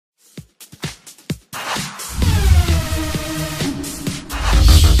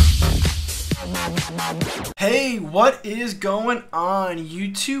Hey, what is going on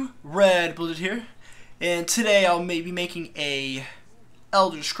YouTube? RedBlizzard here, and today I'll be making a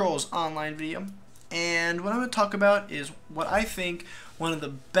Elder Scrolls Online video, and what I'm going to talk about is what I think one of the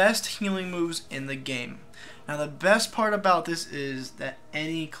best healing moves in the game. Now the best part about this is that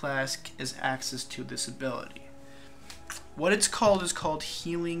any class has access to this ability. What it's called is called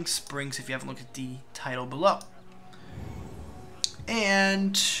Healing Springs, if you haven't looked at the title below.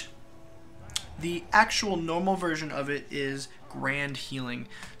 And the actual normal version of it is Grand Healing.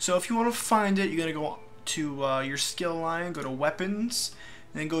 So if you want to find it, you're going to go to your skill line, go to Weapons,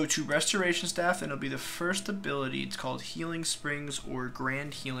 then go to Restoration Staff, and it'll be the first ability. It's called Healing Springs or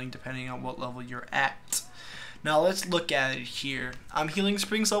Grand Healing, depending on what level you're at. Now let's look at it here. I'm Healing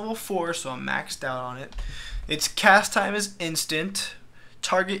Springs level 4, so I'm maxed out on it. Its cast time is instant.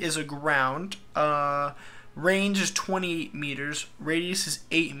 Target is a ground. Range is 28 meters. Radius is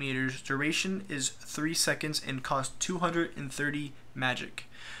 8 meters. Duration is 3 seconds and costs 230 magic.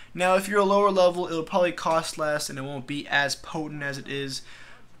 Now if you're a lower level, it'll probably cost less and it won't be as potent as it is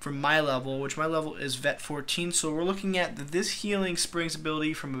for my level, which my level is Vet 14. So we're looking at this Healing Springs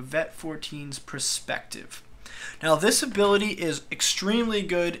ability from a Vet 14's perspective. Now this ability is extremely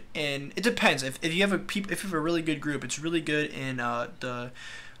good in, it depends, if you have a really good group, it's really good in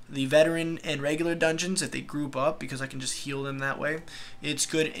the veteran and regular dungeons if they group up, because I can just heal them that way. It's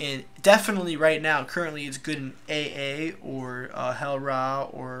good in, definitely right now, currently it's good in AA or Hell Ra,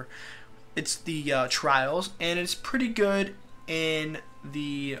 or it's the Trials, and it's pretty good in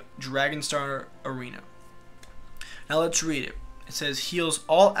the Dragonstar Arena. Now let's read it. It says heals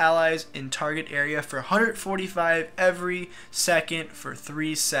all allies in target area for 145 every second for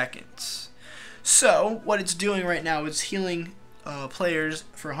 3 seconds. So what it's doing right now is healing players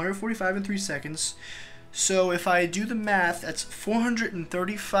for 145 in 3 seconds. So if I do the math, that's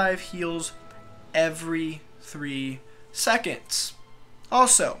 435 heals every 3 seconds.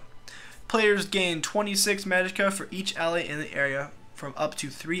 Also, players gain 26 magicka for each ally in the area from up to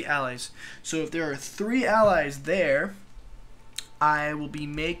 3 allies. So if there are 3 allies there, I will be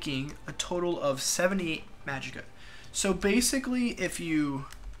making a total of 78 magicka. So basically, if you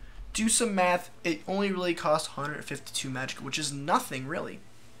do some math, it only really costs 152 magicka, which is nothing really.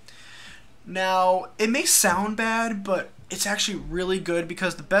 Now, it may sound bad, but it's actually really good,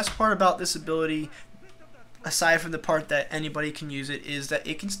 because the best part about this ability, aside from the part that anybody can use it, is that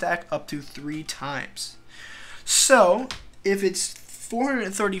it can stack up to 3 times. So if it's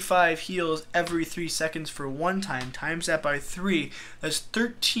 435 heals every 3 seconds for 1 time, times that by 3, that's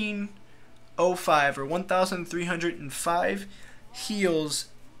 1305 or 1305 heals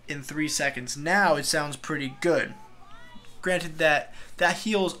in 3 seconds. Now it sounds pretty good. Granted that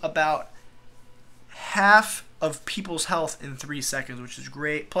heals about half of people's health in 3 seconds, which is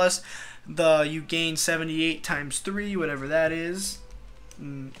great. Plus you gain 78 times 3, whatever that is,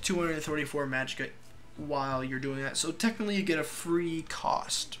 234 magicka while you're doing that. So technically you get a free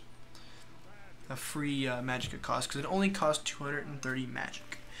cost, a free magicka cost, because it only costs 230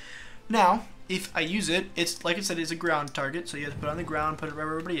 magic. Now if I use it, it's like I said, it's a ground target, so you have to put it on the ground, put it where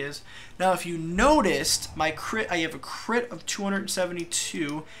everybody is. Now if you noticed, my crit, I have a crit of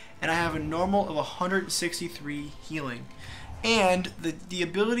 272 and I have a normal of 163 healing, and the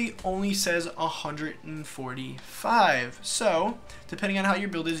ability only says 145. So depending on how your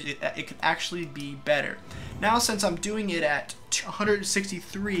build is, it can actually be better. Now since I'm doing it at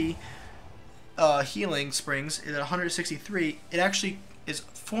 163 healing springs, at 163, it actually is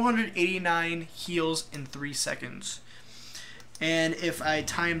 489 heals in 3 seconds. And if I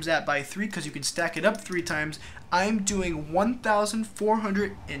times that by 3, because you can stack it up 3 times, I'm doing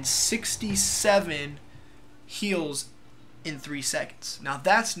 1,467 heals in 3 seconds. Now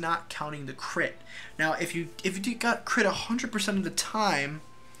that's not counting the crit. Now if you got crit 100% of the time,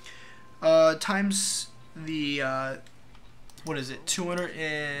 times the what is it,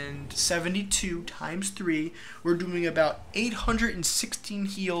 272 times 3, we're doing about 816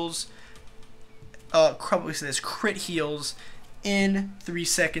 heals, probably says crit heals in 3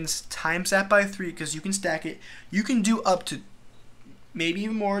 seconds. Times that by 3, because you can stack it. You can do up to, maybe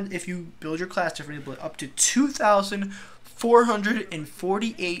even more if you build your class differently, but up to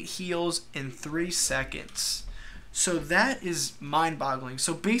 2,448 heals in 3 seconds. So that is mind-boggling.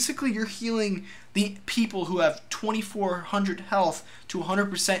 So basically you're healing the people who have 2,400 health to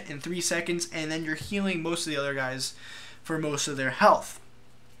 100% in 3 seconds, and then you're healing most of the other guys for most of their health.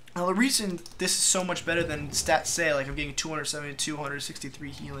 Now the reason this is so much better than stats say, like I'm getting 272, 163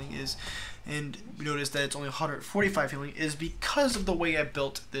 healing is, and notice that it's only 145 healing, is because of the way I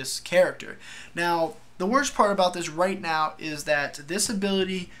built this character. Now the worst part about this right now is that this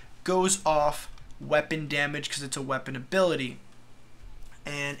ability goes off weapon damage because it's a weapon ability.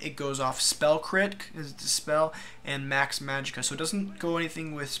 And it goes off spell crit because it's a spell, and max magicka, so it doesn't go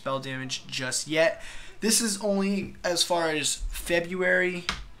anything with spell damage just yet. This is only as far as February,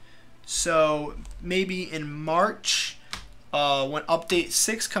 so maybe in March when update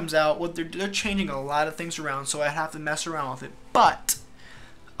 6 comes out, they're changing a lot of things around, so I have to mess around with it. But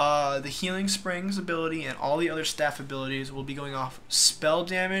the Healing Springs ability and all the other staff abilities will be going off spell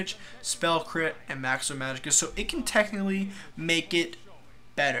damage, spell crit, and maximum magicka, so it can technically make it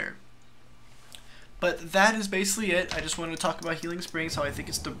better. But that is basically it. I just wanted to talk about Healing Springs, how I think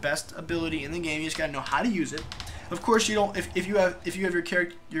it's the best ability in the game. You just gotta know how to use it. Of course, you don't. If you have your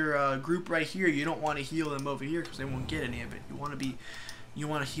character, your group right here, you don't want to heal them over here because they won't get any of it. You want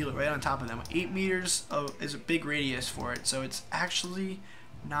to heal it right on top of them. 8 meters is a big radius for it, so it's actually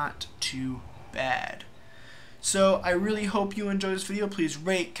not too bad. So I really hope you enjoyed this video. Please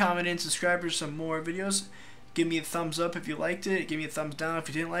rate, comment, and subscribe for some more videos. Give me a thumbs up if you liked it. Give me a thumbs down if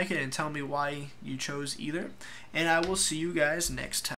you didn't like it, and tell me why you chose either. And I will see you guys next time.